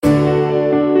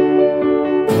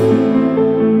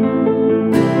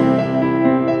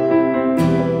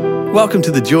Welcome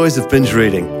to the Joys of Binge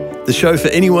Reading, the show for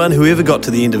anyone who ever got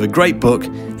to the end of a great book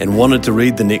and wanted to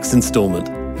read the next instalment.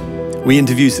 We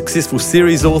interview successful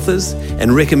series authors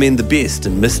and recommend the best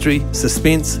in mystery,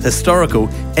 suspense, historical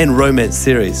and romance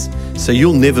series, so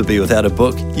you'll never be without a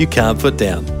book you can't put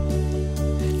down.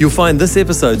 You'll find this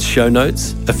episode's show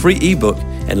notes, a free ebook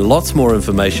and lots more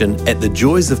information at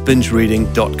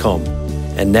thejoysofbingereading.com.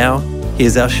 And now,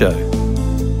 here's our show.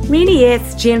 Rennie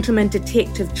Airth's gentleman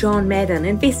detective John Madden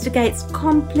investigates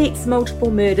complex multiple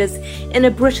murders in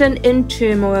a Britain in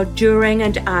turmoil during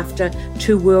and after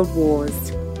 2 world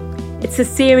wars. It's a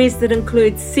series that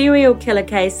includes serial killer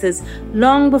cases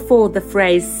long before the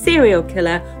phrase serial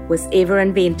killer was ever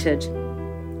invented.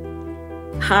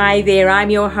 Hi there, I'm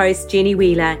your host Jenny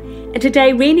Wheeler, and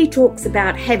today Rennie talks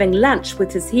about having lunch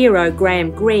with his hero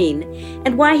Graham Greene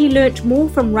and why he learnt more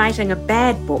from writing a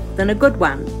bad book than a good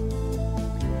one.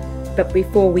 But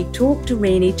before we talk to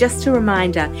Rennie, just a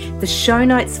reminder, the show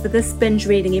notes for this binge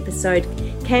reading episode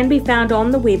can be found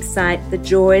on the website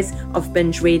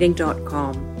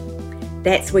thejoysofbingereading.com.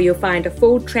 That's where you'll find a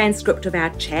full transcript of our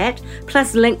chat,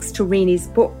 plus links to Rennie's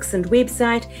books and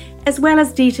website, as well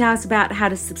as details about how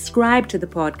to subscribe to the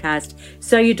podcast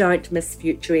so you don't miss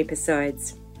future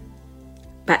episodes.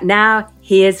 But now,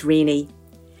 here's Rennie.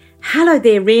 Hello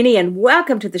there, Rennie, and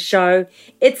welcome to the show.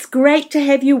 It's great to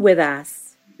have you with us.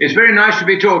 It's very nice to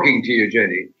be talking to you,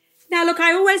 Jenny. Now, look,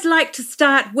 I always like to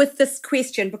start with this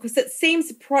question because it seems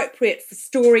appropriate for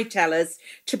storytellers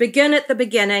to begin at the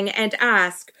beginning and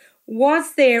ask,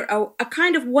 was there a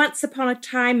kind of once upon a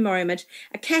time moment,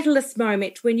 a catalyst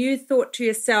moment when you thought to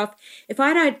yourself, if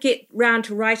I don't get round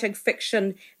to writing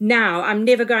fiction now, I'm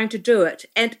never going to do it?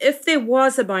 And if there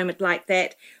was a moment like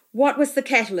that, what was the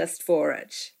catalyst for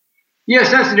it? Yes,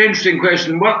 that's an interesting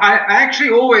question. Well, I actually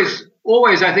always,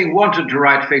 I think, wanted to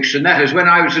write fiction. That is, when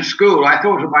I was at school, I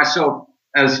thought of myself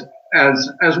as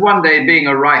one day being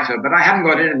a writer, but I hadn't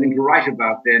got anything to write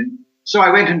about then. So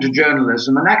I went into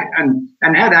journalism and had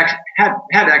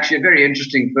actually a very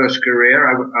interesting first career.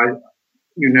 I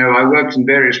worked in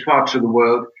various parts of the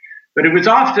world, but it was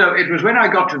when I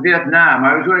got to Vietnam.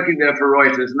 I was working there for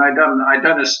Reuters, and I'd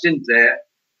done a stint there,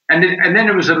 and then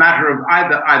it was a matter of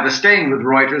either staying with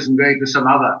Reuters and going to some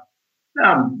other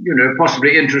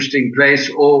possibly interesting place,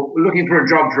 or looking for a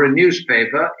job for a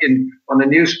newspaper on the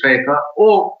newspaper,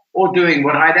 or doing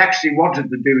what I'd actually wanted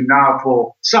to do now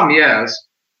for some years,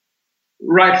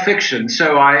 write fiction.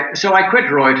 So I quit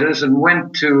Reuters and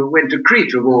went to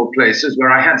Crete, of all places, where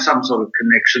I had some sort of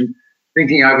connection,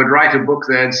 thinking I would write a book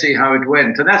there and see how it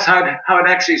went. And that's how it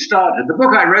actually started. The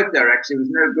book I wrote there actually was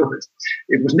no good.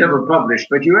 It was never published.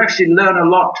 But you actually learn a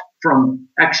lot from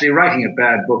actually writing a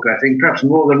bad book, I think, perhaps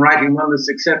more than writing one that's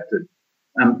accepted.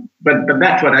 But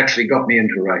that's what actually got me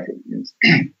into writing. Yes.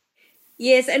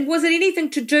 Yes, and was it anything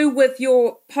to do with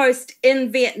your post in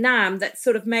Vietnam that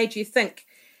sort of made you think,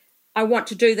 I want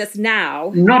to do this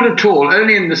now? Not at all.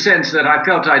 Only in the sense that I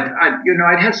felt I'd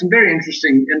had some very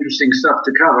interesting stuff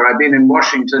to cover. I'd been in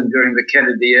Washington during the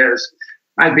Kennedy years.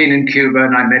 I'd been in Cuba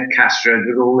and I met Castro,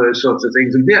 did all those sorts of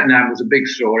things. And Vietnam was a big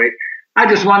story. I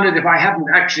just wondered if I hadn't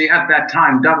actually at that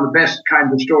time done the best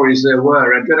kind of stories there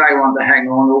were, and did I want to hang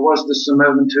on, or was this a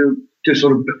moment to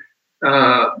sort of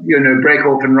break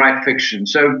off and write fiction?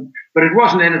 So, but it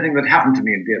wasn't anything that happened to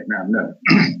me in Vietnam, no.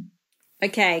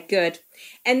 Okay, good.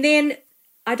 And then,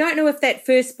 I don't know if that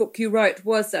first book you wrote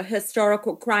was a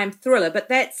historical crime thriller, but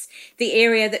that's the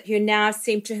area that you now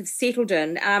seem to have settled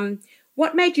in.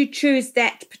 What made you choose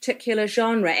that particular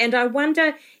genre? And I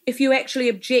wonder if you actually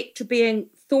object to being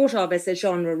thought of as a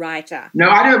genre writer. No,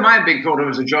 I don't mind being thought of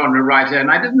as a genre writer,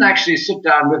 and I didn't actually sit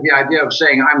down with the idea of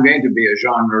saying I'm going to be a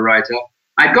genre writer.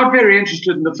 I got very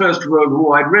interested in the First World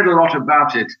War. I'd read a lot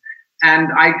about it.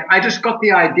 And I just got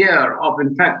the idea of,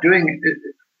 in fact, doing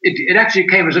it actually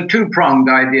came as a two-pronged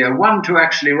idea. One, to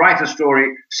actually write a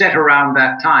story set around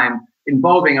that time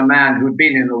involving a man who'd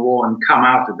been in the war and come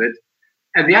out of it.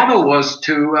 And the other was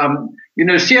to,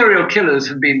 serial killers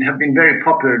have been very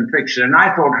popular in fiction. And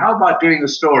I thought, how about doing a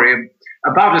story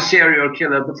about a serial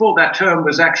killer before that term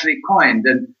was actually coined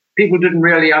and people didn't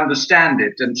really understand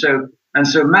it. And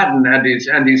so Madden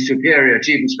and his superior,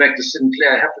 Chief Inspector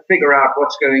Sinclair, have to figure out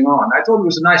what's going on. I thought it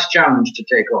was a nice challenge to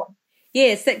take on.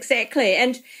 Yes, exactly.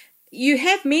 And you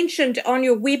have mentioned on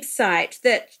your website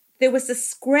that there was a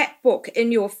scrapbook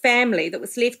in your family that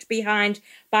was left behind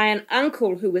by an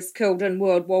uncle who was killed in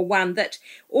World War I that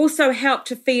also helped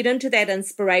to feed into that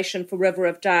inspiration for River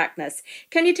of Darkness.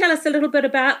 Can you tell us a little bit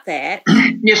about that?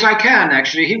 Yes, I can,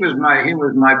 actually. He was my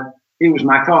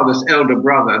father's elder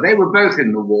brother. They were both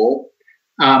in the war.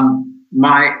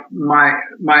 My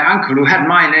uncle, who had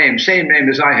my name, same name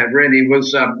as I had, Rennie,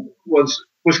 was was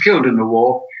killed in the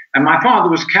war, and my father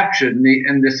was captured.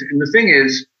 And the thing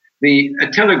is, the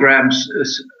telegrams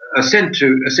are sent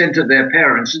to their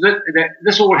parents.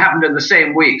 This all happened in the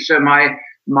same week. So my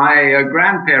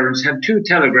grandparents had two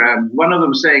telegrams. One of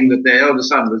them saying that their elder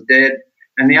son was dead,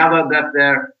 and the other that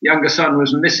their younger son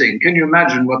was missing. Can you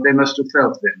imagine what they must have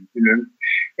felt then?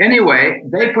 Anyway,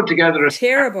 they put together a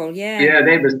terrible, yeah. Yeah,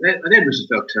 they must have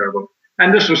felt terrible.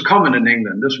 And this was common in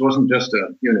England. This wasn't just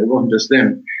it wasn't just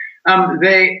them.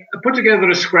 They put together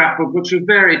a scrapbook which was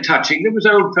very touching. There was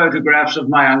old photographs of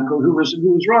my uncle, who was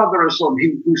rather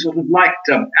who sort of liked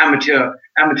amateur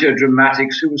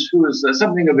dramatics, who was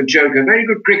something of a joker, very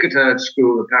good cricketer at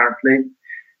school apparently.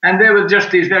 And there were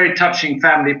just these very touching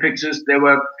family pictures. There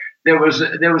was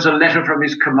a letter from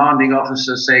his commanding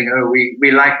officer saying, "Oh,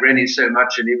 we like Rennie so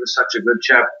much, and he was such a good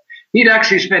chap." He'd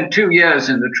actually spent 2 years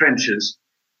in the trenches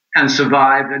and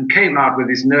survived, and came out with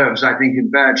his nerves, I think, in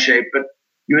bad shape. But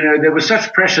there was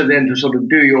such pressure then to sort of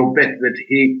do your bit that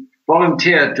he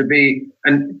volunteered to be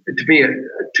an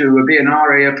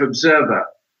RAF observer,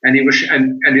 and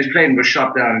and his plane was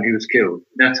shot down and he was killed.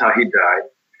 That's how he died.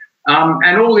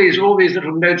 And all these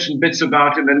little notes and bits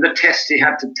about him, and the tests he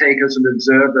had to take as an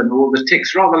observer, and all the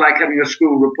ticks, rather like having a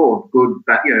school report, good,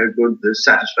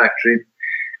 satisfactory.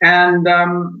 And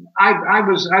I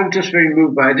was just very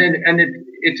moved by it, and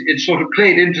it sort of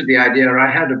played into the idea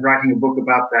I had of writing a book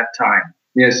about that time.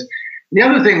 Yes. The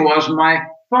other thing was my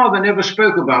father never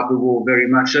spoke about the war very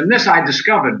much, and this I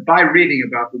discovered by reading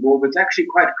about the war, but it's actually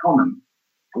quite common.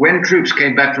 When troops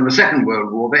came back from the Second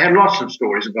World War, they had lots of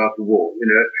stories about the war,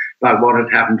 about what had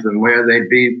happened to them, where they'd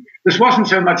been. This wasn't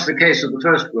so much the case of the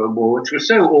First World War, which was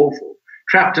so awful,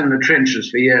 trapped in the trenches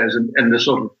for years, and the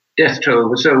sort of death toll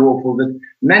was so awful that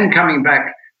men coming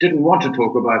back didn't want to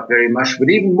talk about very much, but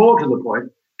even more to the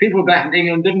point, people back in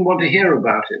England didn't want to hear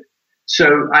about it.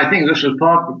 So I think this was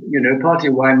partly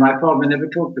why my father never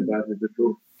talked about it at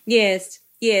all. Yes,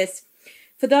 yes.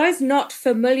 For those not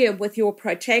familiar with your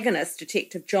protagonist,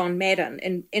 Detective John Madden,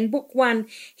 in Book 1,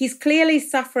 he's clearly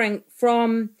suffering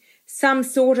from some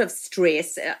sort of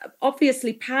stress,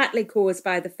 obviously partly caused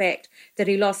by the fact that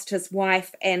he lost his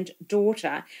wife and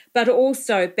daughter, but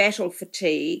also battle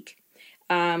fatigue.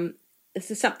 This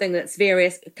is something that's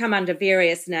come under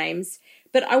various names.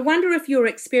 But I wonder if your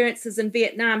experiences in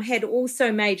Vietnam had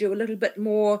also made you a little bit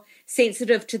more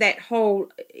sensitive to that whole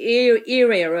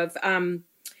area of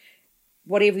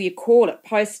whatever you call it,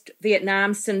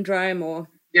 post-Vietnam syndrome, or...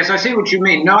 Yes, I see what you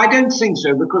mean. No, I don't think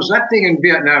so, because that thing in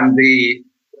Vietnam, the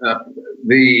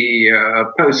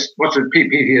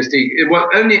PTSD,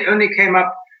 it only came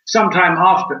up sometime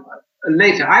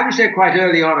later. I would say quite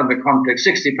early on in the conflict,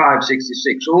 65,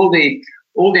 66. All the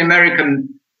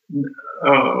American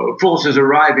forces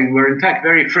arriving were in fact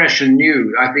very fresh and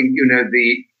new. I think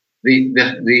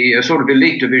the sort of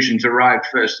elite divisions arrived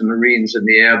first, the Marines and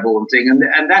the airborne thing, and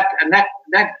that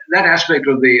aspect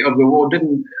of the war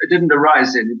didn't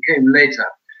arise then. It came later.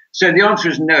 So the answer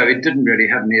is no, it didn't really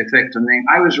have any effect on me.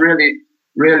 I was really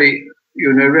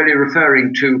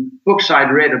referring to books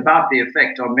I'd read about the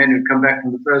effect on men who'd come back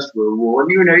from the First World War.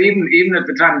 And even at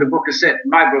the time my book is set,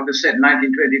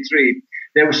 1923,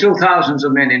 there were still thousands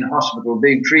of men in hospital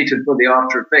being treated for the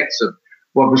after effects of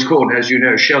what was called, as you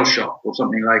know, shell shock or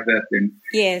something like that then.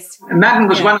 Yes. And Madden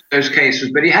was one of those cases,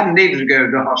 but he hadn't needed to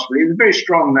go to hospital. He was a very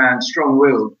strong man,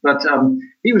 strong-willed, but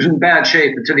he was in bad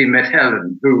shape until he met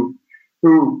Helen, who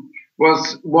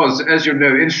was, as you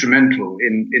know, instrumental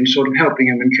in sort of helping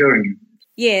him and curing him.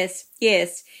 Yes,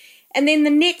 yes. And then the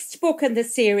next book in the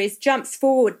series jumps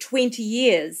forward 20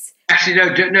 years. Actually,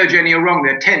 no, Jenny, you're wrong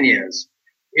there, 10 years.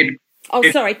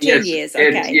 10 years,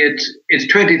 okay. It's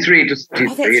 23 to 33.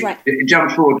 Oh, that's right. It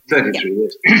jumps forward to 33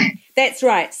 years. That's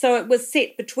right. So it was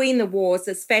set between the wars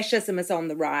as fascism is on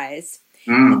the rise.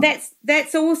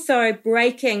 That's also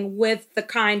breaking with the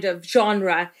kind of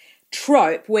genre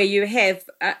trope where you have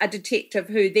a detective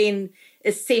who then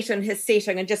is set in his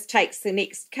setting and just takes the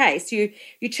next case. You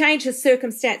change his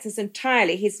circumstances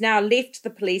entirely. He's now left the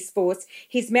police force.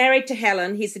 He's married to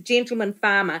Helen. He's a gentleman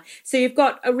farmer. So you've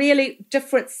got a really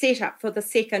different setup for the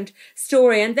second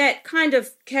story, and that kind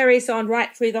of carries on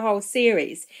right through the whole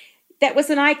series. That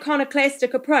was an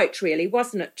iconoclastic approach, really,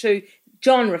 wasn't it, to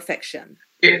genre fiction?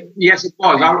 Yes, it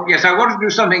was. I wanted to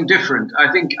do something different.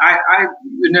 I think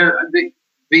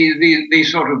the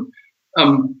sort of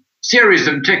series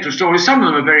of detective stories, some of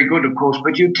them are very good, of course,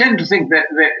 but you tend to think that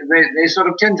they sort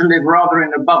of tend to live rather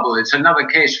in a bubble. It's another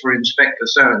case for Inspector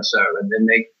so-and-so, and then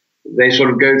they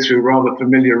sort of go through rather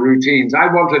familiar routines. I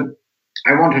wanted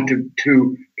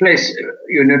to place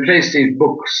these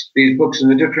books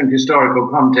in a different historical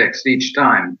context each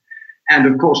time. and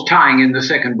of course tying in the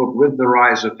second book with the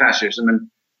rise of fascism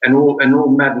and all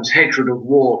Madden's hatred of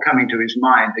war coming to his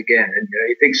mind again, and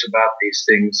he thinks about these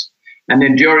things. And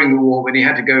then during the war, when he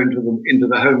had to go into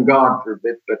the Home Guard for a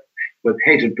bit, but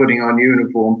hated putting on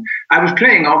uniform, I was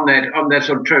playing on that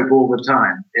sort of trope all the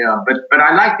time. Yeah, but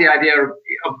I like the idea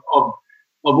of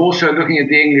also looking at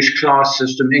the English class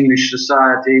system, English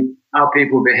society, how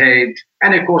people behaved,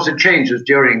 and of course it changes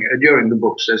during the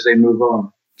books as they move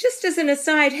on. Just as an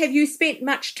aside, have you spent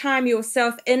much time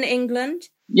yourself in England?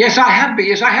 Yes, I have been.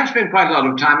 Yes, I have spent quite a lot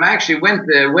of time. I actually went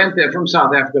there from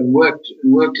South Africa and worked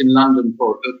in London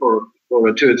for 2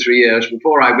 or 3 years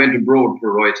before I went abroad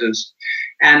for Reuters.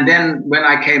 And then when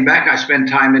I came back, I spent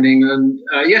time in England.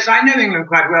 Yes, I know England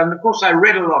quite well. And of course, I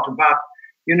read a lot about,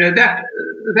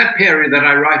 that period that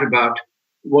I write about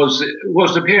was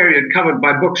the period covered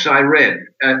by books I read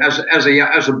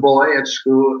as a boy at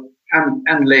school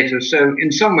and later. So in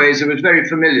some ways, it was very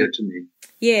familiar to me.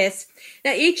 Yes.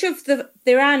 Now,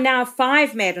 there are now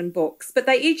 5 Madden books, but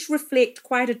they each reflect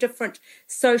quite a different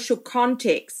social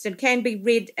context and can be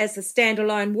read as a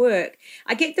standalone work.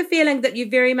 I get the feeling that you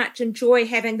very much enjoy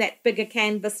having that bigger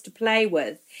canvas to play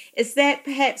with. Is that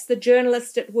perhaps the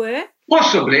journalist at work?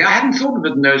 Possibly. I hadn't thought of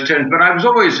it in those terms, but I was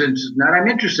always interested in that. I'm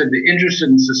interested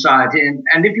in society,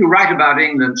 and if you write about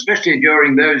England, especially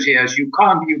during those years, you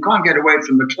can't get away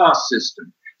from the class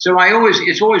system. So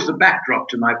it's always the backdrop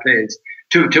to my plays.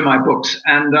 To my books.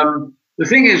 And the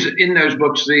thing is, in those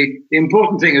books, the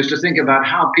important thing is to think about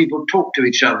how people talked to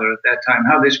each other at that time,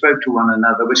 how they spoke to one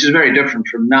another, which is very different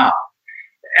from now.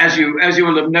 As you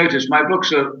will have noticed, my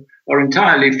books are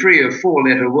entirely free of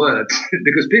 4-letter words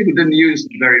because people didn't use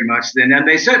them very much then, and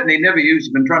they certainly never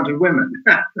used them in front of women.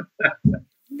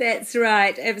 That's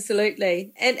right,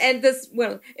 absolutely. And this,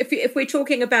 well, if we're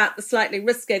talking about the slightly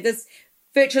risky, there's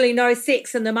virtually no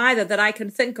sex in them either that I can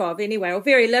think of anyway, or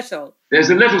very little. There's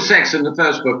a little sex in the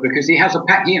first book because he has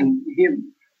Madden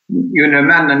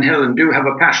and Helen do have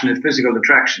a passionate physical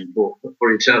attraction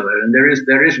for each other, and there is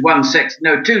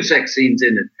 2 sex scenes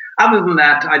in it. Other than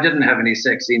that, I didn't have any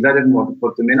sex scenes. I didn't want to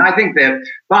put them in. I think they're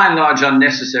by and large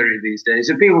unnecessary these days.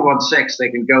 If people want sex, they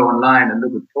can go online and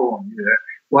look at porn.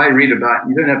 Why read about it?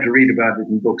 You don't have to read about it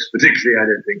in books, particularly, I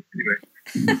don't think.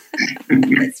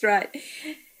 Anyway. That's right.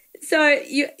 So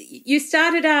you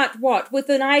started out, with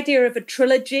an idea of a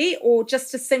trilogy or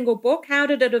just a single book? How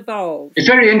did it evolve? It's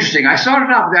very interesting. I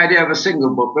started out with the idea of a single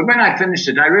book, but when I finished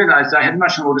it, I realized I had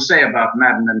much more to say about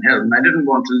Madden and Helen. I didn't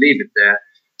want to leave it there.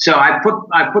 So I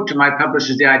put to my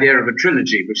publishers the idea of a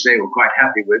trilogy, which they were quite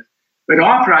happy with. But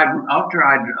after I'd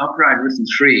written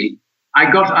 3,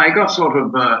 I got sort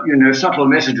of subtle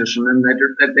messages from them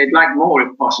that they'd like more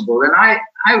if possible, and I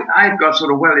got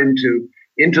sort of well into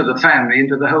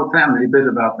the whole family bit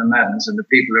about the Maddens and the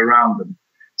people around them.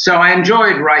 So I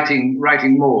enjoyed writing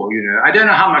more. I don't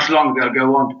know how much longer they'll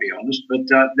go on, to be honest, but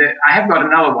I have got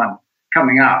another one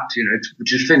coming out,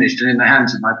 which is finished and in the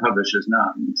hands of my publishers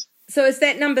now. So is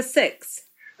that number 6?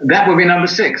 That will be number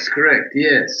 6, correct?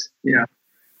 Yes. Yeah.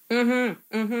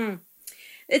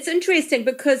 It's interesting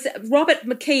because Robert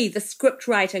McKee, the script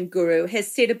writing guru,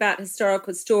 has said about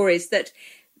historical stories that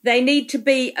they need to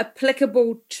be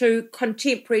applicable to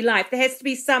contemporary life. There has to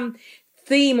be some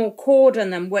theme or chord in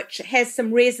them which has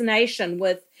some resonation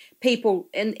with people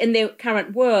in their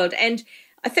current world. And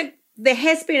I think there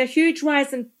has been a huge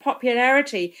rise in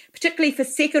popularity, particularly for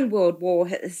Second World War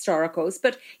historicals,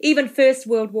 but even First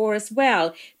World War as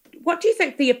well. What do you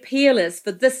think the appeal is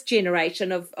for this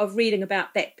generation of reading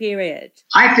about that period?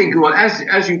 I think, well,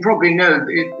 as you probably know,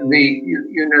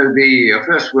 the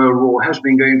First World War has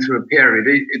been going through a period.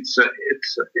 It's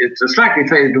slightly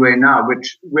faded away now,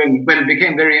 which when it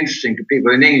became very interesting to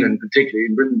people in England, particularly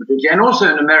in Britain, particularly, and also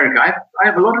in America. I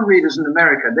have a lot of readers in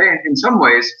America. They, in some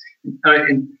ways,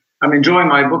 I'm enjoying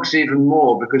my books even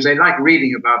more because they like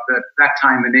reading about that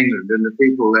time in England and the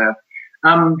people there.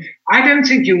 I don't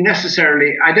think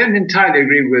I don't entirely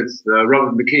agree with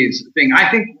Robert McKee's thing. I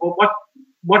think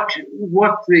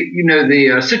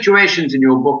the situations in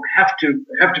your book have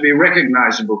to be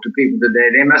recognizable to people today.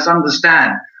 They must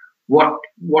understand what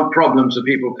problems the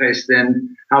people faced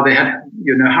then, how they had,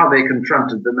 how they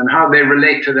confronted them and how they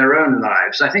relate to their own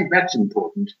lives. I think that's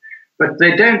important, but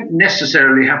they don't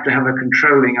necessarily have to have a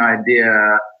controlling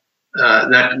idea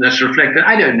that's reflected.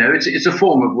 I don't know. It's a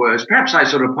form of words. Perhaps I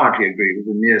sort of partly agree with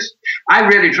them. Yes, I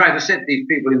really try to set these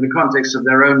people in the context of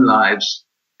their own lives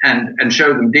and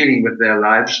show them dealing with their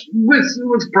lives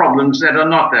with problems that are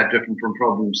not that different from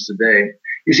problems today.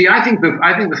 You see, I think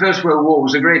the First World War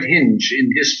was a great hinge in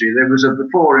history. There was a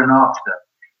before and after,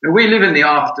 and we live in the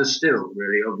after still,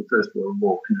 really, of the First World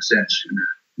War in a sense.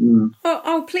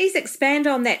 Oh, please expand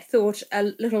on that thought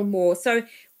a little more. So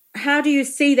how do you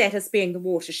see that as being the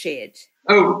watershed?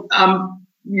 There's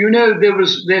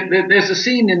a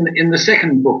scene in the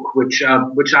second book which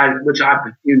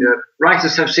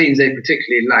writers have scenes they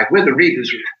particularly like. Whether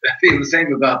readers feel the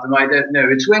same about them, I don't know.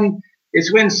 It's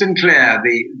when Sinclair,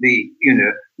 the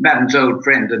Madden's old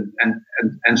friend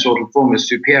and sort of former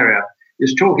superior,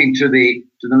 is talking to the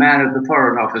man at the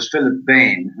Foreign Office, Philip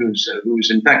Vane, who's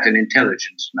in fact an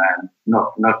intelligence man,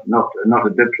 not a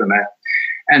diplomat.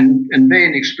 And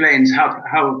Vane explains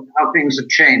how things have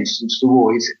changed since the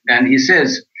war. He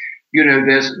says,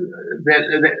 there's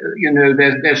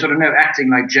sort of no acting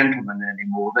like gentlemen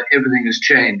anymore. That everything has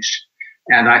changed.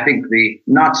 And I think the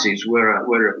Nazis were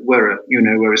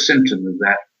a symptom of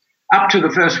that. Up to the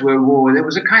First World War, there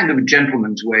was a kind of a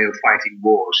gentleman's way of fighting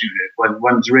wars.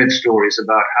 One's read stories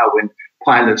about how when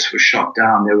pilots were shot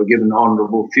down, they were given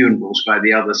honourable funerals by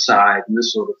the other side and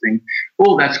this sort of thing.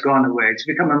 All that's gone away. It's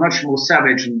become a much more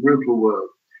savage and brutal world.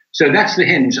 So that's the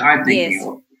hinge I'm thinking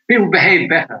of. People behave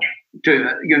better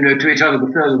to each other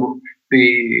before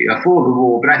the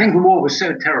war, but I think the war was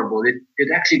so terrible it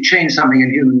actually changed something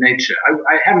in human nature.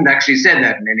 I haven't actually said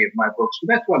that in any of my books,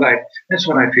 but that's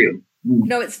what I feel.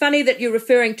 No, it's funny that you're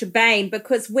referring to Bain,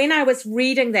 because when I was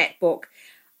reading that book,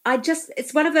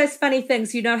 it's one of those funny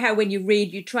things, how when you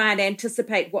read, you try and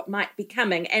anticipate what might be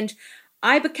coming. And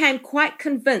I became quite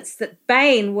convinced that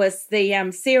Bain was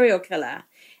the serial killer,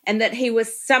 and that he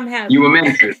was somehow... You were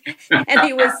meant to. And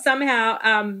he was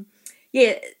somehow,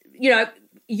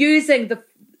 using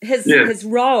his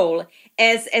role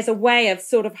as a way of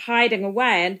sort of hiding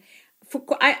away. And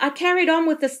I carried on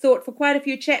with this thought for quite a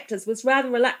few chapters, was rather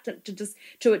reluctant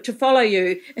to follow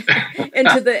you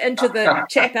into the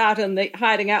chap out in the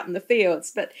hiding out in the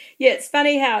fields. But yeah, it's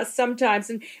funny how sometimes,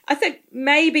 and I think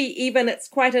maybe even it's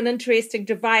quite an interesting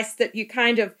device that you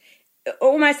kind of,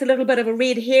 almost a little bit of a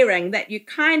red herring, that you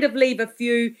kind of leave a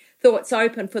few thoughts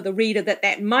open for the reader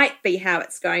that might be how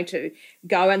it's going to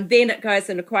go, and then it goes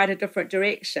in quite a different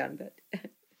direction. But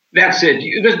that's it.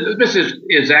 This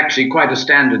is actually quite a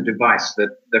standard device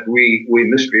that we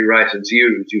mystery writers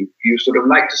use. You sort of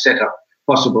like to set up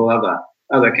possible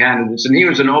other candidates, and he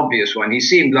was an obvious one. He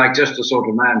seemed like just a sort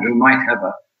of man who might have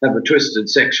a twisted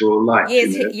sexual life.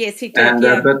 Yes, he did. And,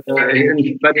 yeah. But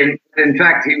in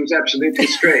fact, he was absolutely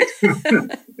straight.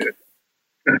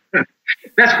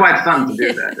 That's quite fun to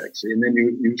do that, actually, and then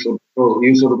you sort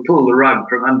of pull the rug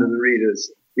from under the reader's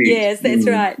feet. Yes, that's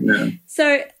right. Yeah.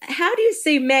 So, how do you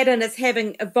see Madden as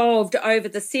having evolved over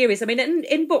the series? I mean,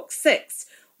 in book 6,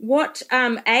 what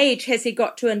age has he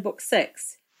got to in book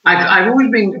 6? I've always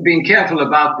been careful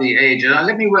about the age.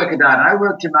 Let me work it out. I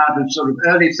worked him out in sort of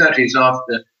early 30s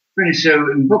after finish.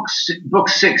 So in book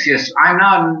 6, yes, I'm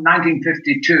now in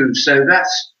 1952. So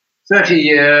that's 30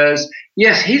 years.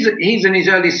 Yes, he's in his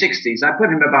early 60s. I put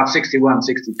him about 61,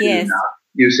 62 yes. now.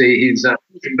 You see,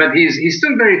 but he's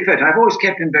still very fit. I've always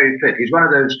kept him very fit. He's one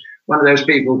of those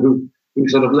people who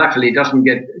sort of luckily doesn't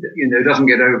get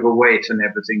overweight and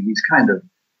everything. He's kind of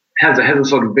has a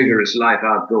sort of vigorous life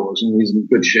outdoors, and he's in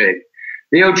good shape.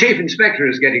 The old chief inspector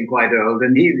is getting quite old,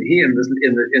 and he in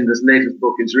this latest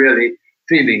book is really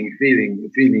feeling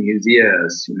his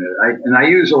years. I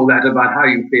use all that about how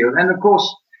you feel, and of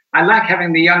course I like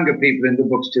having the younger people in the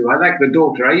books too. I like the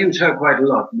daughter. I use her quite a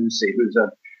lot, Lucy, who's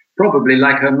probably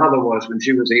like her mother was when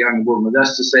she was a young woman.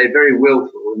 That's to say, very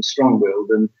willful and strong-willed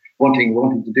and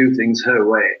wanting to do things her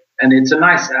way. And it's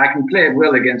I can play it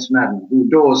well against Madden, who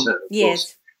adores her, of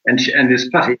course. And there's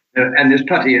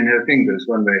putty in her fingers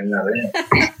one way or another.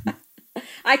 Yeah.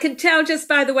 I can tell just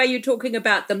by the way you're talking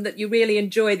about them that you really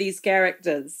enjoy these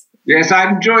characters. Yes, I've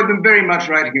enjoyed them very much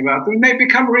writing about them. They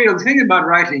become real. The thing about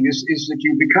writing is that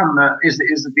you become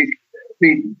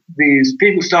these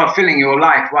people start filling your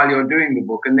life while you're doing the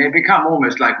book, and they become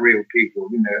almost like real people.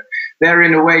 They're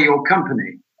in a way your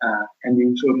company, and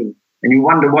you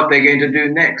wonder what they're going to do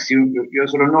next. You're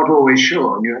sort of not always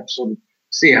sure, and you have to sort of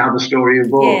see how the story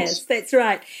evolves. Yes, that's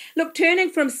right. Look, turning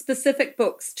from specific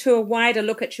books to a wider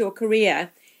look at your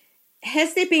career,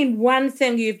 has there been one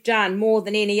thing you've done more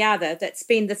than any other that's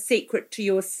been the secret to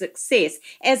your success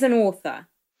as an author?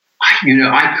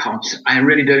 I can't. I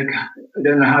really don't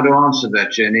know how to answer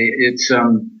that, Jenny. It's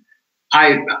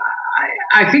I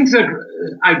think that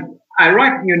I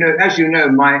write. As you know,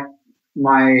 my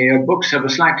books have a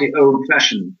slightly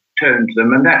old-fashioned tone to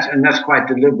them, and that's quite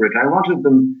deliberate. I wanted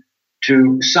them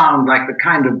to sound like the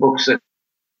kind of books that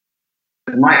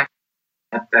might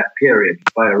at that period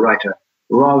by a writer,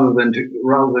 rather than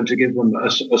to give them a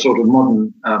sort of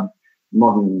modern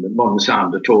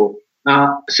sound at all.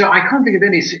 So I can't think of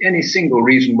any single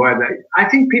reason why I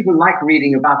think people like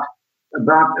reading about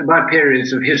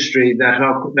periods of history that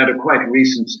are quite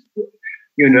recent,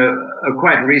 are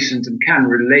quite recent and can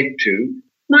relate to.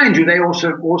 Mind you, they also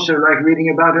like reading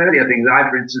about earlier things. I,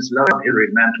 for instance, love Hilary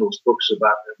Mantel's books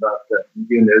about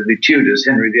the Tudors,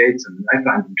 Henry VIII, and I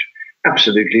find them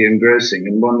absolutely engrossing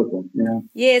and wonderful. Yeah.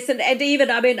 Yes, and even,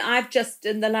 I mean, I've just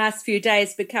in the last few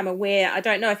days become aware, I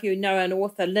don't know if you know an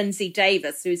author, Lindsay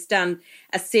Davis, who's done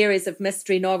a series of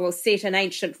mystery novels set in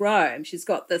ancient Rome. She's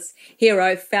got this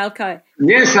hero, Falco.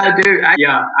 Yes, I do.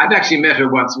 I've actually met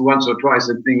her once or twice,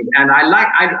 I think, and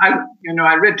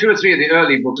I read 2 or 3 of the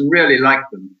early books and really liked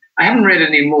them. I haven't read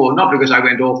any more, not because I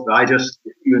went off there. I just,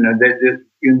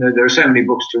 there are so many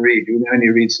books to read. You can only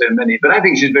read so many. But I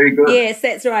think she's very good. Yes,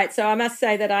 that's right. So I must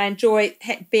say that I enjoy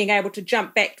being able to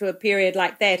jump back to a period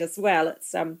like that as well.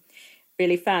 It's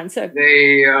really fun. So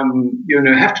they,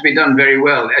 have to be done very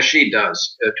well, as she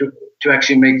does, to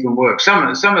actually make them work. Some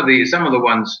of the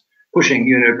ones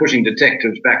pushing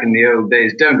detectives back in the old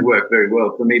days don't work very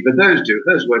well for me, but those do.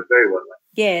 Those work very well.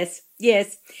 Yes.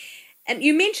 And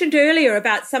you mentioned earlier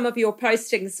about some of your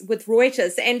postings with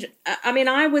Reuters. And I mean,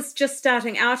 I was just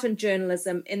starting out in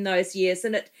journalism in those years,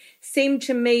 and it seemed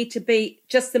to me to be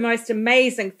just the most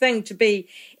amazing thing to be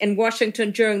in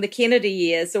Washington during the Kennedy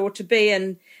years, or to be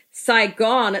in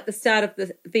Saigon at the start of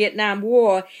the Vietnam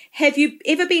War. Have you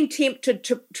ever been tempted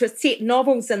to set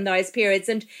novels in those periods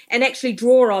and actually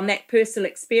draw on that personal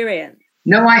experience?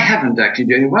 No, I haven't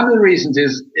actually. One of the reasons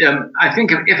is I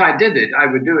think if I did it, I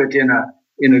would do it in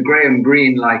a Graham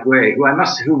Greene-like way,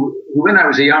 who when I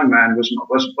was a young man was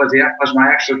my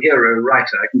actual hero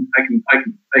writer.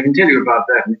 I can tell you about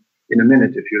that in a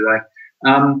minute if you like.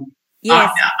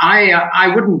 Yes.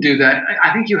 I wouldn't do that.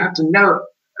 I think you have to know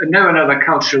another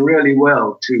culture really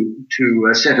well to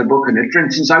set a book in it. For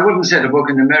instance, I wouldn't set a book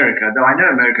in America, though I know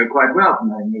America quite well from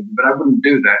my movie, but I wouldn't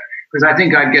do that because I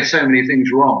think I'd get so many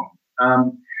things wrong.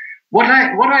 What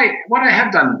I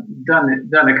have done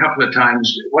a couple of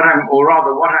times, what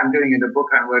I'm doing in the book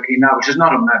I'm working now, which is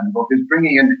not a modern book, is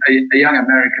bringing in a young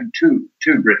American to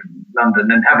Britain,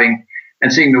 London,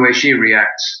 and seeing the way she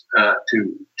reacts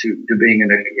to being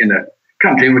in a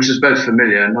country which is both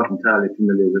familiar and not entirely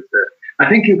familiar with her. I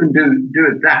think you can do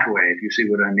it that way, if you see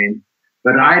what I mean.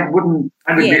 But I'd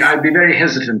be very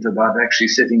hesitant about actually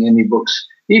setting any books,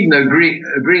 even though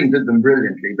Green did them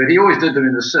brilliantly. But he always did them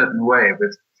in a certain way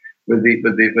with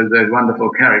the wonderful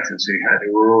characters he had,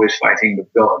 who were always fighting with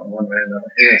God in one way or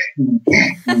another.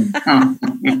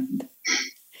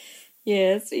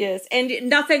 Yes. Yes. And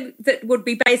nothing that would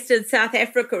be based in South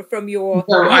Africa from your...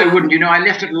 No, I wouldn't. I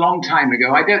left it a long time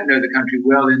ago. I don't know the country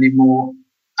well anymore.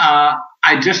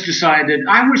 I just decided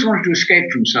I always wanted to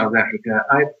escape from South Africa.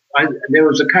 There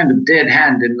was a kind of dead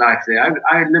hand in life there.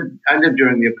 I lived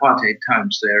during the apartheid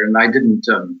times there, and I didn't.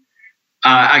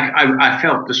 I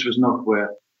felt this was not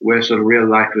where sort of real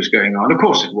life was going on. Of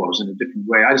course, it was in a different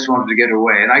way. I just wanted to get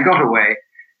away, and I got away.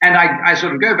 And I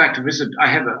sort of go back to visit. I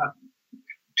have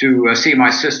to see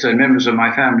my sister and members of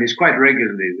my family quite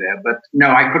regularly there. But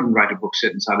no, I couldn't write a book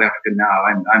set in South Africa now.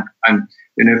 I'm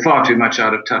far too much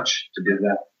out of touch to do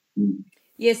that.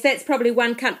 Yes, that's probably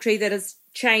one country that has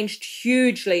changed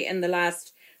hugely in the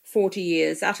last 40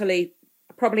 years, utterly,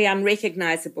 probably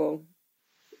unrecognisable.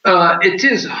 It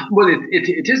is. Well,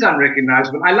 it is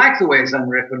unrecognisable. I like the way it's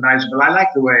unrecognisable. I like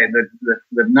the way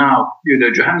that now,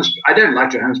 Johannesburg. I don't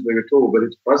like Johannesburg at all, but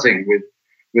it's buzzing with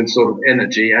sort of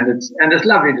energy, and it's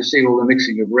lovely to see all the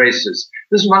mixing of races.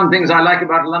 This is one of the things I like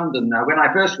about London now. When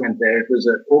I first went there, it was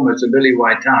almost a lily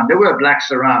white town. There were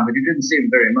blacks around, but you didn't see them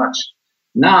very much.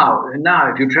 Now,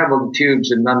 if you travel the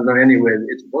tubes in London or anywhere,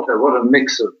 it's what a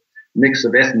mix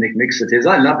of ethnic mix it is.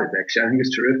 I love it, actually. I think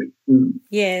it's terrific.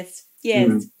 Yes.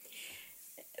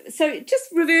 So just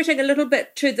reverting a little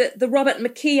bit to the Robert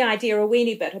McKee idea a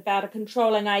weeny bit about a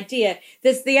controlling idea,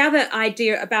 there's the other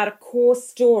idea about a core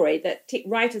story that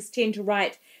writers tend to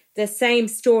write the same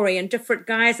story in different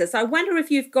guises. I wonder if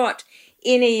you've got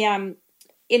any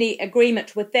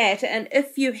agreement with that, and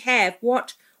if you have,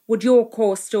 what would your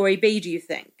core story be, do you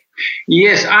think?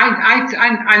 Yes,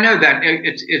 I know that.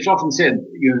 It's often said,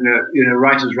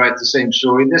 writers write the same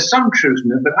story. There's some truth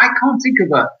in it, but I can't think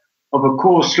of a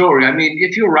core story. I mean,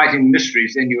 if you're writing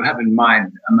mysteries, then you have in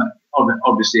mind,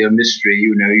 obviously, a mystery.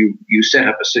 You set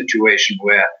up a situation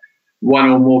where one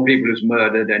or more people is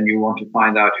murdered, and you want to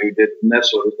find out who did it, and that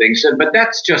sort of thing. So, but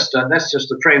that's just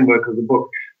the framework of the book.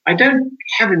 I don't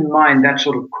have in mind that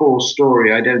sort of core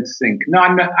story. I don't think. No,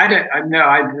 I'm not. I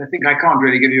think I can't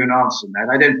really give you an answer on that.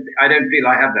 I don't feel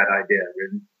I have that idea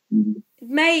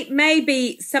really.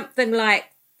 Maybe something like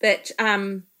that.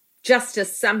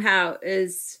 justice somehow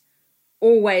is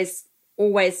always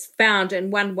found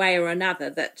in one way or another,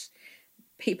 that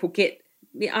people get,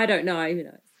 I don't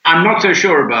know. I'm not so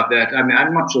sure about that. I mean,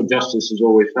 I'm not sure justice is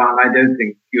always found. I don't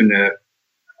think,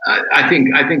 I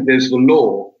think there's the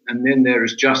law, and then there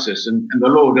is justice, and the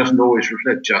law doesn't always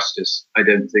reflect justice. I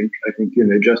don't think. I think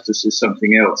justice is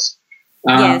something else.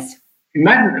 Yes.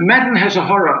 Madden has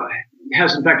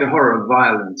in fact a horror of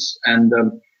violence, and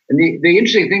the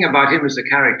interesting thing about him as a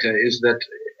character is that,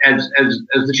 as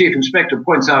the chief inspector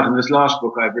points out in this last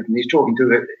book I've written, he's talking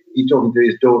to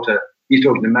his daughter. He's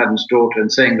talking to Madden's daughter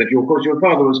and saying that, of course, your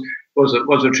father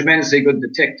was a tremendously good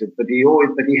detective, but he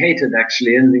hated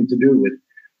actually anything to do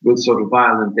with sort of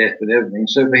violent death and everything.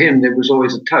 So for him, there was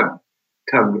always a tug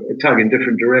in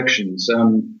different directions.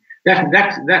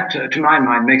 That to my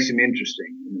mind makes him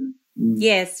interesting.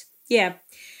 Yes, yeah.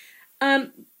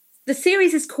 The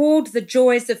series is called The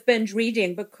Joys of Binge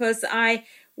Reading because I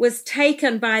was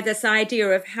taken by this idea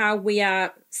of how we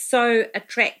are so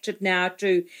attracted now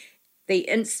to the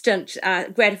instant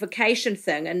gratification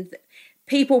thing, and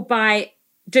people buy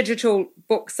digital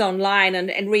books online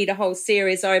and read a whole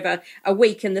series over a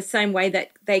week in the same way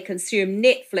that they consume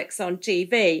Netflix on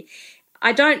TV.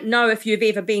 I don't know if you've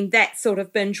ever been that sort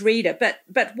of binge reader,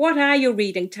 but what are your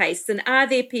reading tastes, and are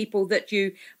there people that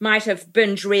you might have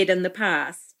binge read in the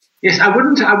past? Yes, I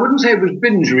wouldn't say it was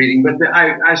binge reading, but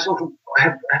I sort of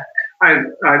have. I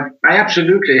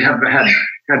absolutely have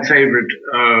had favourite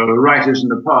writers in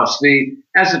the past.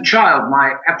 As a child,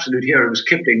 my absolute hero was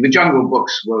Kipling. The Jungle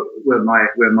Books were my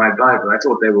Bible. I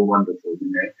thought they were wonderful.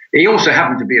 He also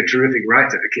happened to be a terrific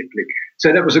writer, Kipling.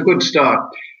 So that was a good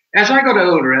start. As I got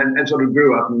older and sort of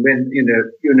grew up and went,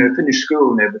 finished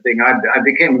school and everything, I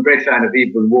became a great fan of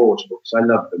Edwin Waugh's books. I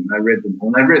loved them. I read them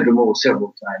all. And I read them all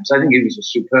several times. I think he was a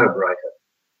superb writer,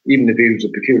 even if he was a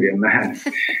peculiar man.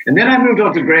 And then I moved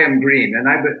on to Graham Greene, and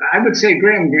I would say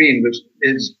Graham Greene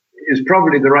is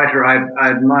probably the writer I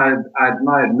admired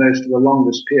most for the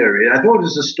longest period. I thought he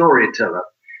was a storyteller,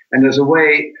 and as a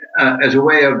way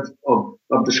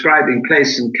of describing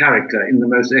place and character in the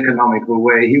most economical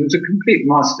way, he was a complete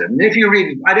master. And if you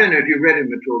read, I don't know if you read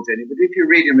him at all, Jenny, but if you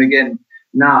read him again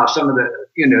now, some of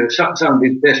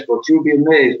his best books, you'll be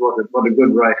amazed what a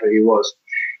good writer he was.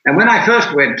 And when I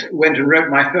first went and wrote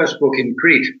my first book in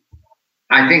Crete,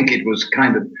 I think it was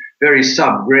kind of very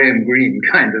Graham Greene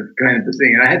kind of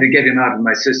thing. I had to get him out of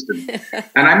my system,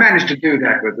 and I managed to do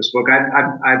that with this book.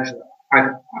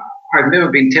 I've never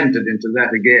been tempted into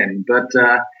that again, but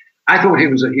I thought he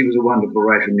was a wonderful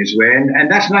writer in his way,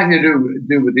 and that's nothing to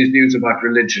do with his views about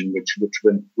religion,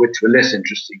 which were less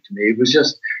interesting to me. It was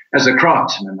just as a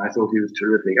craftsman, I thought he was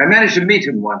terrific. I managed to meet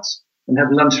him once and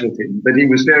have lunch with him, but he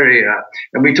was very,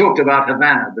 and we talked about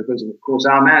Havana, because of course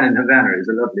Our Man in Havana is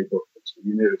a lovely book, as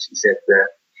he said there.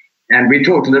 And we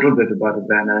talked a little bit about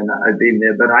Havana, and I'd been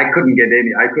there, but I couldn't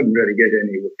really get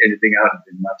anything out of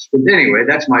him much. But anyway,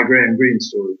 that's my Graham Greene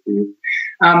story for you.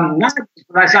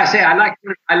 As I say, I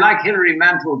like Hilary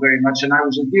Mantel very much, and I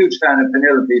was a huge fan of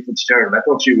Penelope Fitzgerald. I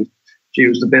thought she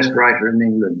was the best writer in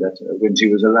England when she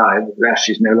was alive. Alas,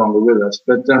 she's no longer with us.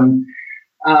 But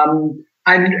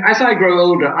as I grow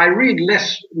older, I read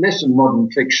less of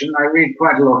modern fiction. I read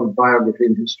quite a lot of biography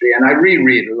and history, and I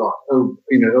reread a lot of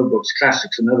old books,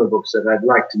 classics, and other books that I'd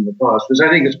liked in the past, because I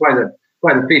think it's quite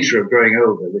a feature of growing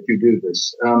older that you do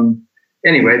this.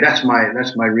 Anyway, that's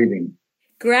my reading.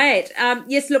 Great.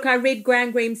 Yes, look, I read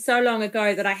Graham Greene so long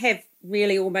ago that I have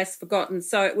really almost forgotten,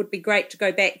 so it would be great to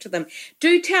go back to them.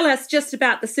 Do tell us just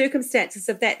about the circumstances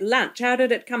of that lunch. How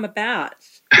did it come about?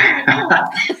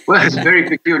 Well, it's very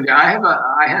peculiar. I have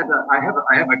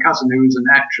a cousin who was an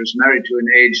actress married to an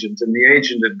agent, and the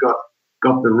agent had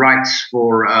got the rights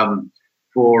for one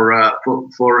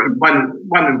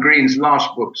of Greene's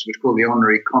last books, which was called The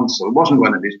Honorary Consul. It wasn't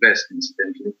one of his best,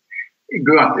 incidentally. He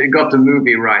got the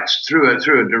movie rights through a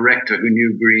director who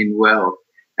knew Greene well.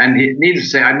 And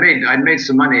needless to say, I made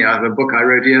some money out of a book I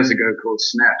wrote years ago called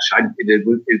Snatch. It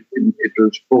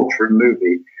was bought for a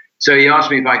movie. So he asked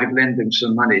me if I could lend him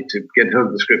some money to get hold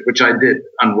of the script, which I did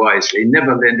unwisely.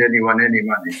 Never lend anyone any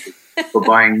money for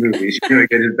buying movies. You never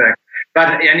get it back.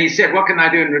 And he said, "What can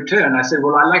I do in return?" I said,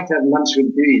 "Well, I'd like to have lunch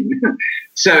with Greene."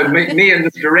 So me and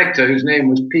the director, whose name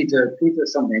was Peter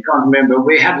something, I can't remember.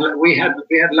 We had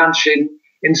lunch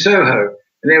in Soho,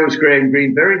 and there was Graham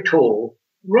Greene, very tall,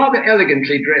 rather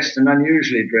elegantly dressed and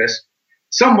unusually dressed,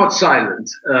 somewhat silent.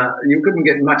 You couldn't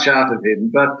get much out of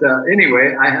him. But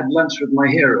anyway, I had lunch with my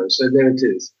hero, so there it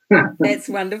is. That's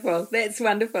wonderful. That's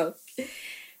wonderful.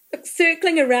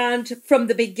 Circling around from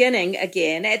the beginning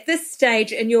again, at this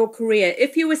stage in your career,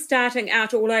 if you were starting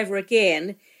out all over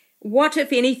again, What,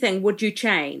 if anything, would you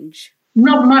change?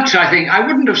 Not much, I think. I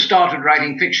wouldn't have started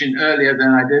writing fiction earlier than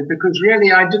I did because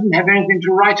really I didn't have anything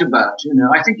to write about.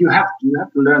 I think you have to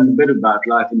learn a bit about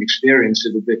life and experience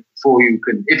it a bit before you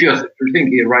can, if you're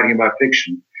thinking of writing about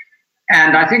fiction.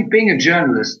 And I think being a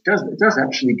journalist does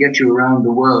actually get you around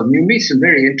the world. And you meet some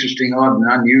very interesting, odd and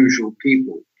unusual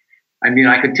people. I mean,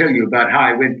 I could tell you about how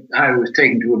I was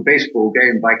taken to a baseball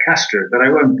game by Castro, but I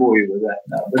won't bore you with that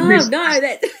now. But no,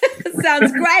 that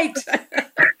sounds great.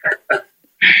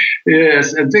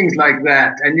 Yes, and things like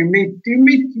that. And you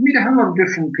meet a whole lot of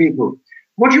different people.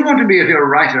 What you want to be if you're a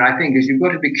writer, I think, is you've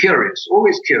got to be curious,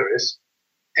 always curious,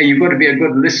 and you've got to be a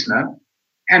good listener,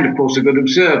 and of course a good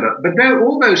observer. But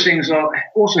all those things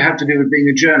also have to do with being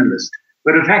a journalist.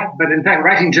 But in fact,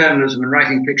 writing journalism and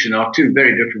writing fiction are two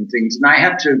very different things. And I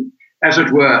had to, as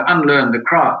it were, unlearn the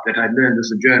craft that I'd learned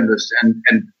as a journalist and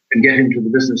get into the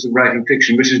business of writing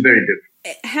fiction, which is very different.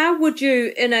 How would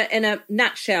you, in a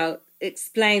nutshell,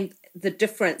 explain the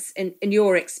difference in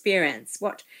your experience?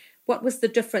 What was the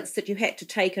difference that you had to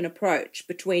take an approach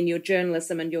between your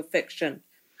journalism and your fiction?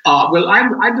 Well, I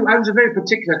was a very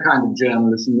particular kind of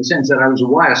journalist in the sense that I was a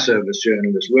wire service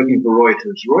journalist working for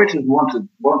Reuters. Reuters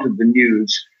wanted the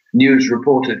news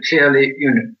reported clearly,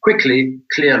 quickly,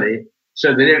 clearly,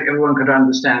 so that everyone could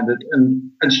understand it.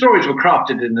 And stories were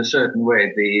crafted in a certain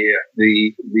way.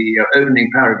 The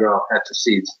opening paragraph had to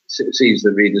seize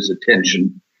the reader's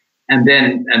attention, and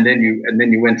then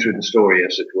you went through the story,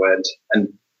 as it were,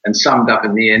 and summed up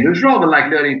in the end. It was rather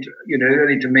like learning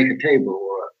to make a table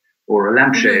or a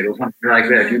lampshade or something like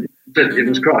that. It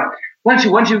was craft. Once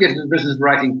you get into the business of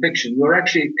writing fiction, you're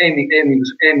actually aiming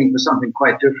for something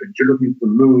quite different. You're looking for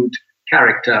mood,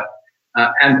 character,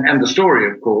 and the story,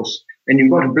 of course. And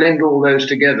you've got to blend all those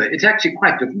together. It's actually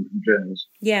quite different from journalism.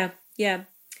 Yeah.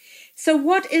 So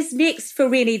what is next for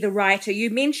Rennie the writer? You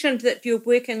mentioned that you're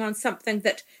working on something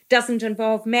that doesn't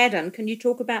involve Madden. Can you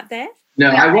talk about that? No,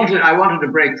 I wanted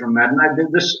a break from Madden. I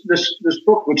did this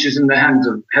book, which is in the hands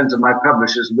of my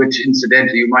publishers, which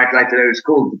incidentally you might like to know is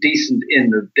called The Decent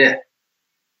Inn of Death,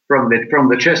 from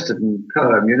the Chesterton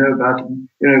poem. About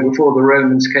before the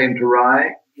Romans came to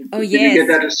Rye. Oh yes. Did you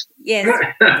get that? Yes.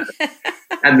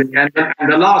 and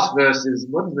the last verse is,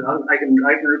 what is it? I can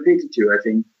repeat it to you, I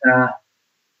think.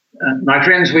 My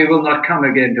friends, we will not come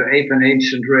again to ape an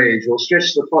ancient rage, or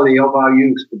stretch the folly of our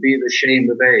youth to be the shame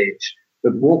of age,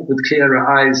 but walk with clearer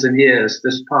eyes and ears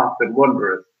this path that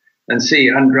wandereth, and see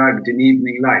undrugged in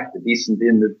evening light the decent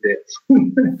inn of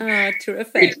death.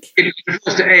 Terrific. It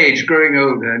refers to age, growing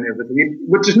older and everything,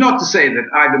 which is not to say that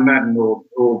either Madden or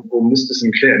Mr.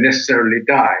 Sinclair necessarily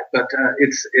die, but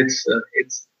it's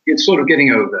sort of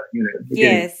getting over,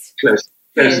 yes.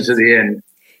 closer to the end.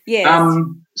 Yes.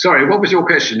 Sorry, what was your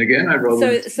question again?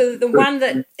 So the one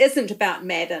that isn't about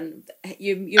Madden, it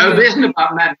isn't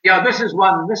about Madden. Yeah, this is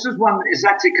one is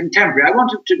actually contemporary. I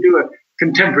wanted to do a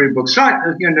contemporary book, slightly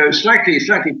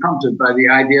prompted by the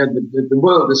idea that the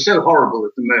world is so horrible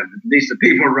at the moment, at least the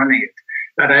people running it,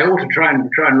 that I ought to try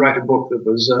and write a book that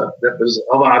was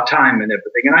of our time and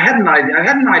everything. And I had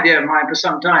an idea in mind for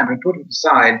some time and put it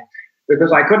aside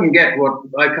because I couldn't get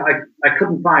I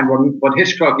couldn't find what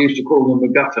Hitchcock used to call the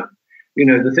MacGuffin.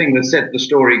 The thing that set the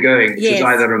story going, which is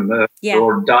either a murder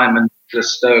or a diamond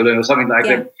just stolen or something like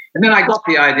that. And then I got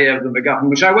the idea of the MacGuffin,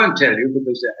 which I won't tell you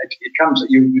because it comes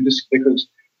at you just because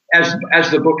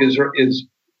as the book is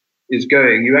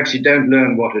going, you actually don't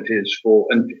learn what it is for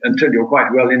until you're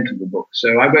quite well into the book.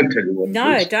 So I won't tell you what it is.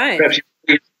 No, don't. Perhaps you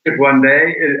read it one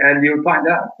day and you'll find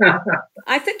out.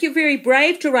 I think you're very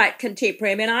brave to write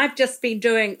contemporary. I mean, I've just been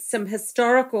doing some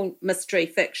historical mystery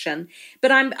fiction,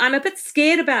 but I'm a bit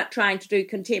scared about trying to do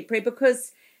contemporary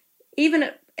because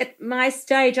even at my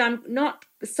stage, I'm not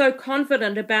so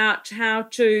confident about how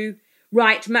to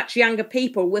write much younger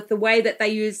people with the way that they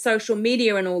use social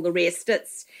media and all the rest.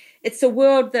 It's a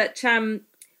world that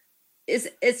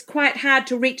is quite hard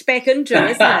to reach back into,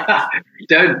 isn't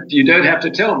it? You don't have to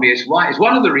tell me. It's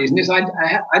one of the reasons. I'd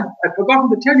forgotten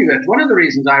to tell you that. One of the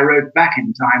reasons I wrote back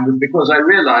in time was because I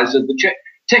realized that the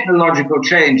technological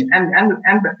change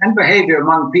and behavior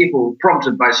among people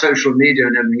prompted by social media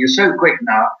and everything is so quick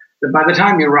now that by the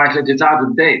time you write it, it's out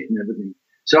of date and everything.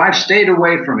 So I've stayed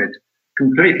away from it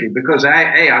completely because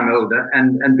I'm older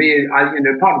and B,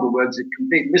 part of the word's a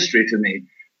complete mystery to me.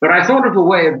 But I thought of a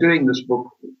way of doing this book,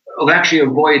 of actually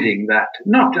avoiding that.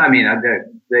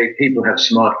 People have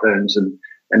smartphones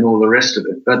and all the rest of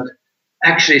it, but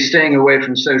actually staying away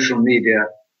from social media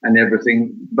and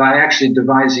everything by actually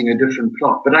devising a different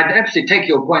plot. But I'd actually take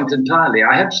your point entirely.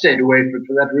 I have stayed away from it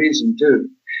for that reason too.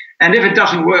 And if it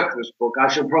doesn't work, this book, I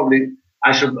shall probably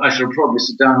I shall probably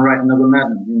sit down and write another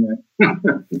Madden.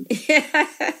 Yeah,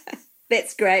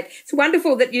 that's great. It's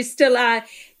wonderful that you still are. Are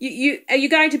you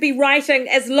going to be writing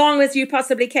as long as you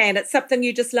possibly can? It's something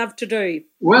you just love to do.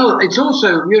 Well, it's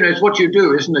also, it's what you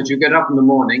do, isn't it? You get up in the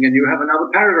morning and you have another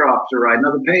paragraph to write,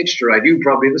 another page to write. You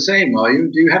probably the same, are you?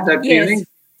 Do you have that feeling?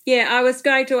 Yeah, I was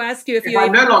going to ask you if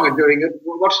I'm no longer doing it,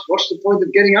 what's the point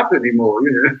of getting up anymore?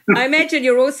 I imagine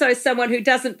you're also someone who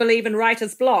doesn't believe in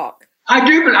writer's block. I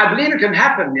do, but I believe it can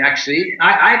happen, actually.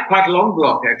 I had quite a long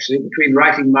block, actually, between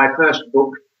writing my first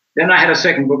book. Then I had a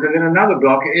second book and then another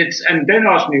block. And don't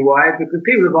ask me why, because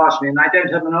people have asked me and I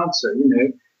don't have an answer,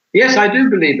 Yes, I do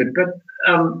believe it, but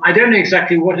I don't know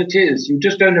exactly what it is. You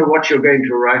just don't know what you're going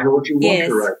to write or what you want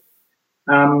to write.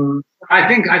 I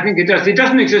think it does. It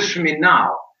doesn't exist for me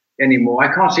now anymore.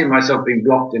 I can't see myself being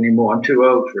blocked anymore. I'm too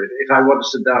old for it. If I want to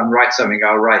sit down and write something,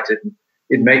 I'll write it.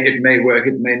 It may work,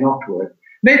 it may not work.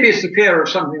 Maybe it's the fear of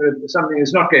something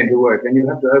is not going to work, and you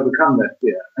have to overcome that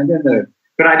fear. I don't know.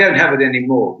 But I don't have it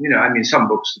anymore. Some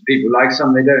books people like,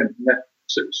 some they don't.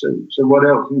 So what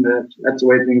else? That's the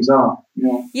way things are.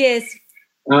 Yes.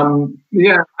 I'll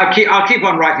keep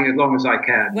on writing as long as I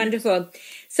can. Wonderful.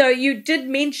 So you did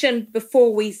mention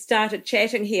before we started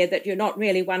chatting here that you're not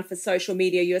really one for social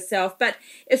media yourself, but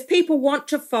if people want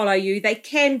to follow you, they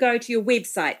can go to your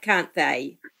website, can't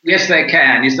they? Yes, they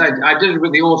can. I did it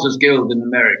with the Authors Guild in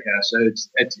America, so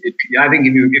I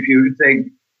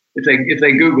think if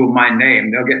they Google my name,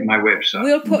 they'll get my website.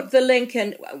 We'll put the link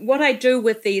in. What I do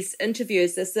with these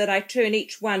interviews is that I turn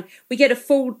each one. We get a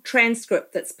full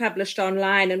transcript that's published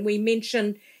online, and we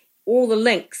mention all the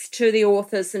links to the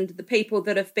authors and the people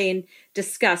that have been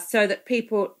discussed so that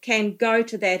people can go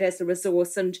to that as a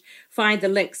resource and find the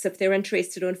links if they're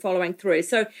interested in following through.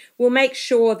 So we'll make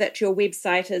sure that your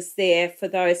website is there for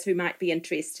those who might be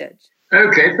interested.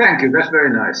 Okay, thank you. That's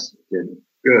very nice.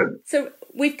 Good. So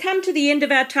we've come to the end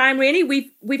of our time, Rennie.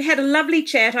 We've had a lovely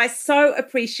chat. I so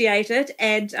appreciate it,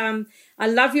 and I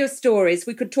love your stories.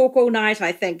 We could talk all night,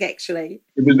 I think, actually.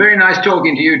 It was very nice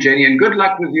talking to you, Jenny, and good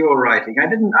luck with your writing. I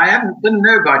didn't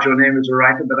know about your name as a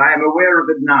writer, but I am aware of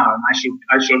it now, and I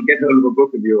shall get hold of a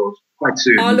book of yours quite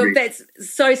soon. Oh, look, that's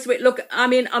so sweet. Look,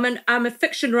 I'm a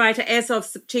fiction writer as of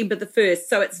September the 1st,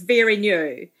 so it's very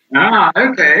new. Ah,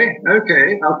 okay.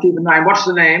 I'll keep an eye. What's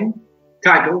the name?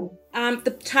 Title?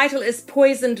 The title is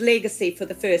Poisoned Legacy for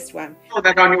the first one. I saw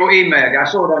that on your email. I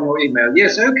saw it on your email.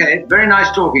 Yes, okay. Very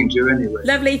nice talking to you anyway.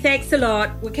 Lovely. Thanks a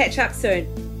lot. We'll catch up soon.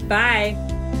 Bye.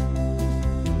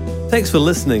 Thanks for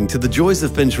listening to the Joys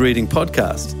of Binge Reading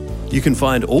podcast. You can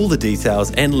find all the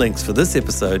details and links for this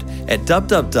episode at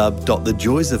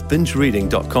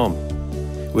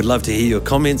www.thejoysofbingereading.com. We'd love to hear your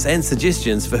comments and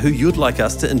suggestions for who you'd like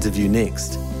us to interview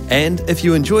next. And if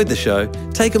you enjoyed the show,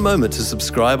 take a moment to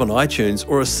subscribe on iTunes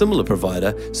or a similar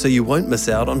provider so you won't miss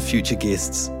out on future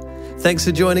guests. Thanks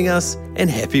for joining us, and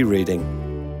happy reading.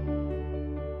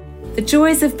 The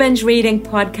Joys of Binge Reading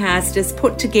podcast is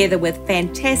put together with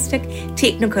fantastic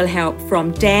technical help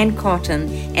from Dan Cotton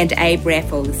and Abe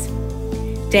Raffles.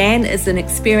 Dan is an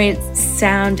experienced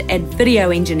sound and video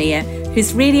engineer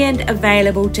who's ready and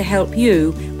available to help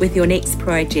you with your next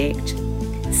project.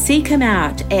 Seek him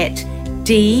out at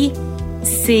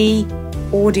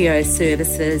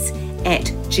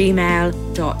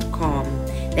dcaudioservices@gmail.com.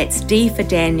 That's D for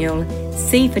Daniel,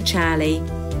 C for Charlie,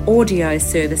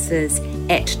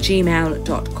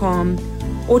 audioservices@gmail.com,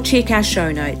 or check our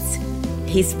show notes.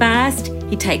 He's fast,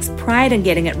 he takes pride in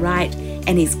getting it right,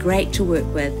 and he's great to work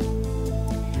with.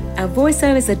 Our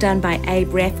voiceovers are done by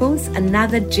Abe Raffles,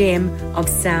 another gem of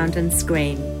sound and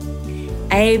screen.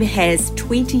 Abe has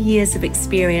 20 years of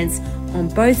experience on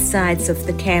both sides of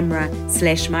the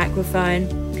camera/microphone,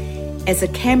 as a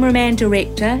cameraman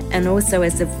director and also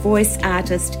as a voice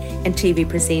artist and TV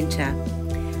presenter.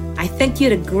 I think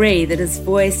you'd agree that his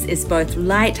voice is both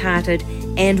light-hearted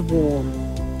and warm.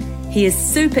 He is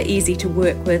super easy to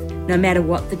work with no matter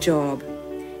what the job.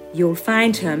 You'll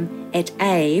find him at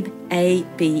Abe,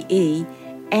 A-B-E,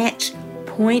 at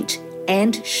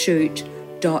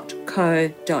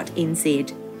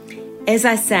pointandshoot.co.nz. As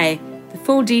I say, the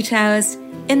full details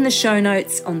in the show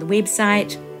notes on the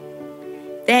website.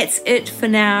 That's it for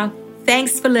now.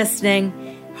 Thanks for listening.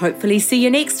 Hopefully see you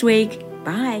next week.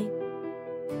 Bye.